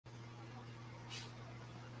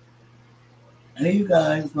Hey you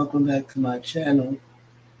guys, welcome back to my channel.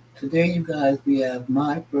 Today you guys, we have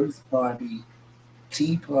My First Barbie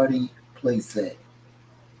Tea Party playset.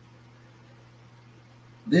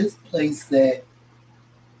 This playset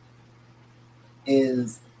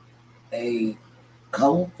is a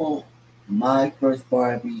colorful My First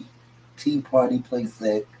Barbie Tea Party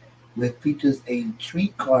playset which features a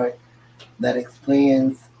treat cart that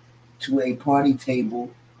expands to a party table,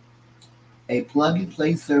 a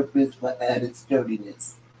plug-and-play surface for added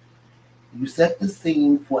sturdiness. You set the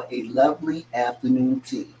scene for a lovely afternoon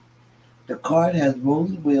tea. The cart has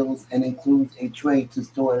rolling wheels and includes a tray to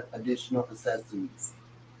store additional accessories.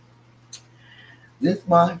 This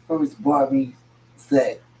My First Barbie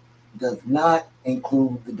set does not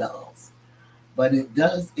include the dolls, but it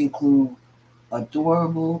does include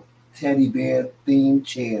adorable teddy bear themed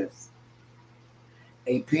chairs,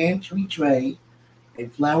 a pantry tray, a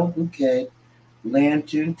flower bouquet,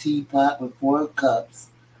 lantern teapot with 4 cups,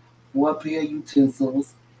 4 pair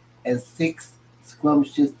utensils, and 6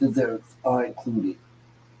 scrumptious desserts are included.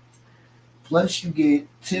 Plus, you get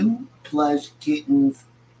 2 plush kittens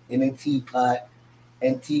in a teapot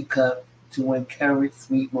and teacup to encourage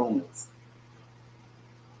sweet moments.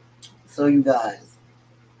 So, you guys,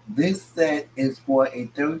 this set is for a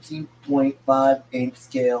 13.5-inch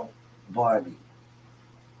scale Barbie.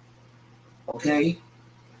 Okay?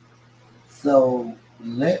 So,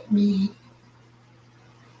 let me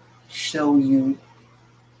show you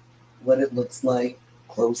what it looks like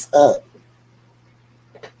close up.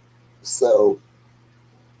 So,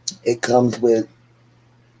 it comes with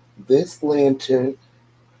this lantern.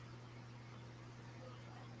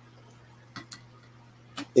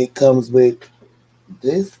 It comes with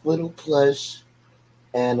this little plush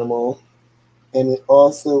animal, and it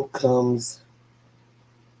also comes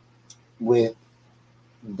with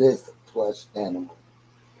this plush animal.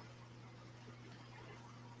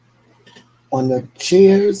 On the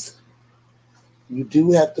chairs, you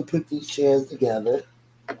do have to put these chairs together.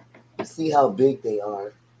 You see how big they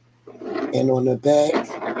are. And on the back,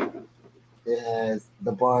 it has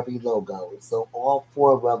the Barbie logo. So all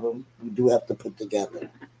 4 of them, you do have to put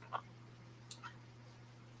together.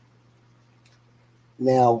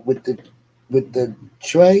 Now with the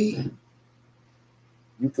tray,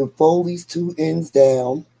 you can fold these 2 ends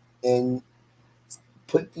down and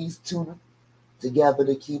put these two together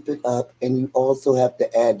to keep it up, and you also have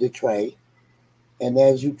to add the tray. And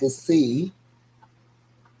as you can see,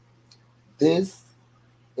 this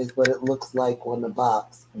is what it looks like on the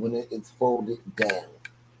box when it is folded down.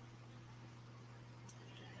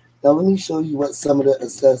 Now let me show you what some of the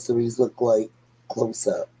accessories look like close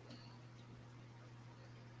up.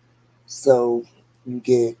 So you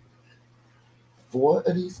get 4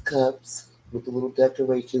 of these cups with the little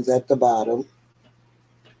decorations at the bottom.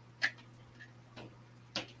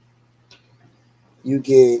 You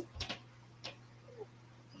get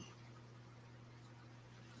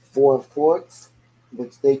 4 forks,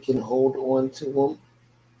 which they can hold on to them.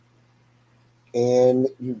 And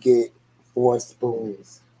you get 4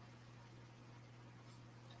 spoons.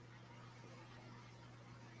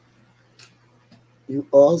 You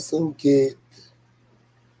also get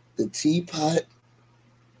the teapot,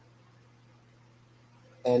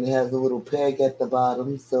 and it has a little peg at the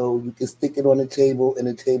bottom so you can stick it on the table and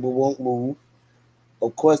the table won't move.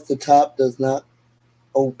 Of course, the top does not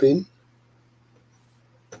open.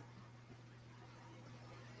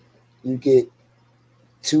 You get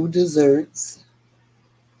 2 desserts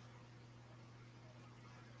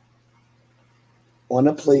on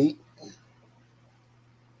a plate,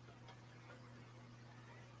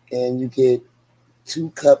 and you get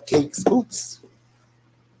 2 cupcakes. Oops,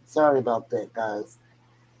 sorry about that, guys.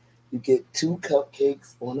 You get 2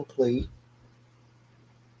 cupcakes on a plate.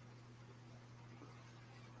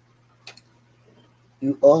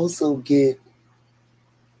 You also get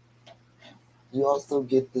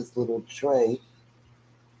this little tray,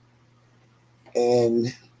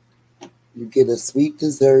 and you get a sweet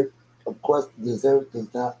dessert. Of course, the dessert does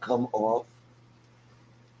not come off.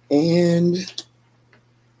 And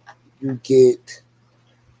you get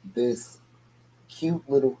this cute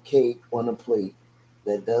little cake on a plate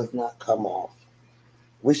that does not come off.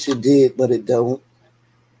 Wish it did, but it don't.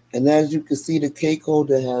 And as you can see, the cake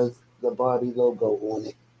holder has the Barbie logo on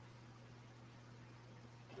it.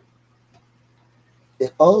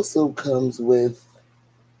 It also comes with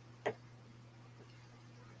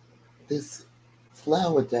this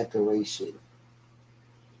flower decoration.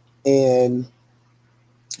 And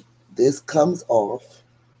this comes off.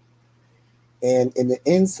 And in the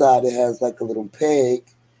inside, it has like a little peg.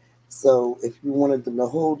 So if you wanted them to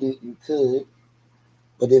hold it, you could.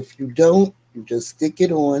 But if you don't, You just stick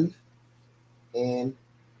it on and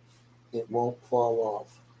it won't fall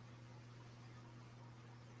off.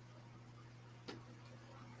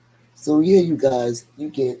 So yeah, you guys, you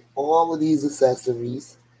get all of these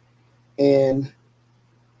accessories, and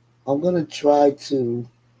I'm gonna try to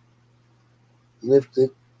lift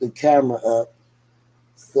the camera up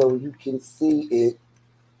so you can see it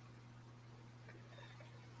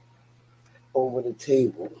over the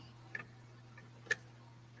table.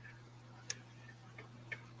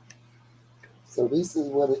 So this is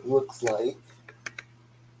what it looks like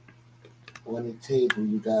on the table,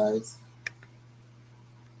 you guys.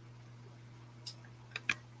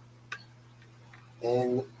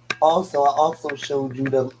 And also, I also showed you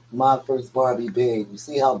the My First Barbie bag. You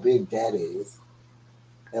see how big that is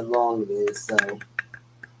and long it is. So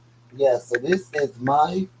yeah, so this is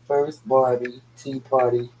My First Barbie Tea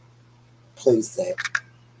Party playset.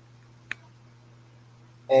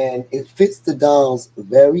 And it fits the dolls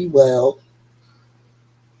very well.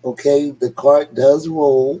 Okay, the cart does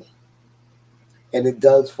roll and it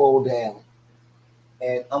does fold down.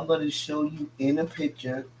 And I'm going to show you in a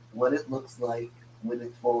picture what it looks like when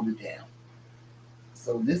it's folded down.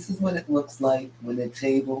 So this is what it looks like when the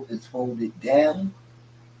table is folded down.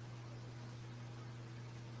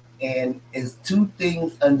 And it's two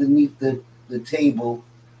things underneath the table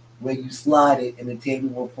where you slide it and the table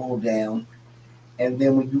will fold down. And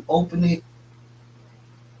then when you open it,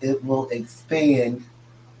 it will expand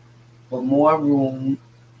for more room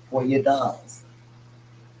for your dolls.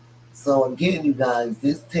 So again, you guys,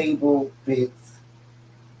 this table fits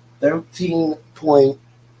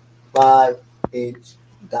 13.5-inch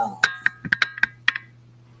dolls.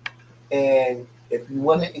 And if you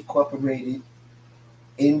want to incorporate it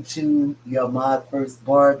into your My First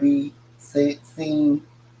Barbie scene,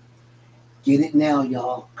 get it now,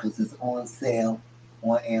 y'all, because it's on sale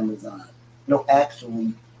on Amazon. No,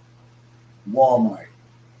 actually, Walmart.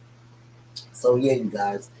 So yeah, you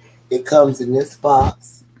guys, it comes in this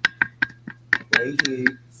box right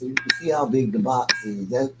here. So you can see how big the box is.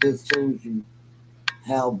 That just shows you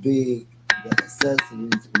how big the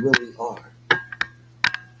accessories really are.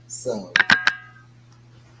 So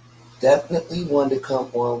definitely want to come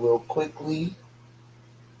on real quickly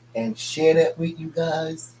and share that with you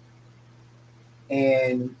guys.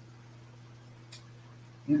 And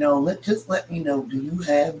let me know. Do you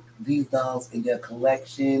have these dolls in your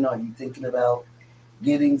collection? Are you thinking about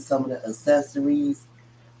getting some of the accessories?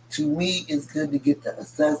 To me, it's good to get the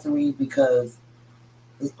accessories because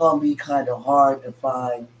it's gonna be kind of hard to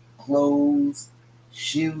find clothes,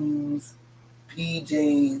 shoes,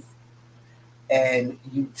 PJs, and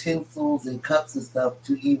utensils and cups and stuff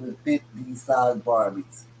to even fit these size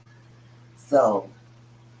Barbies. So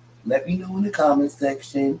let me know in the comment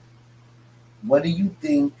section, what do you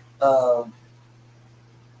think of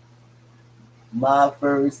My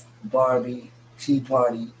First Barbie Tea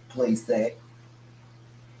Party playset?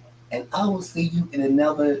 And I will see you in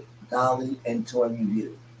another Dolly and Toy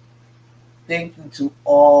review. Thank you to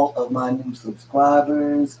all of my new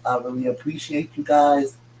subscribers. I really appreciate you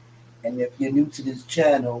guys. And if you're new to this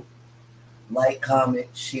channel, like, comment,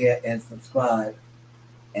 share, and subscribe.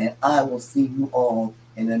 And I will see you all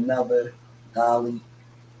in another Dolly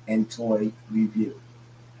and Toy review.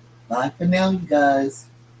 Bye for now, you guys.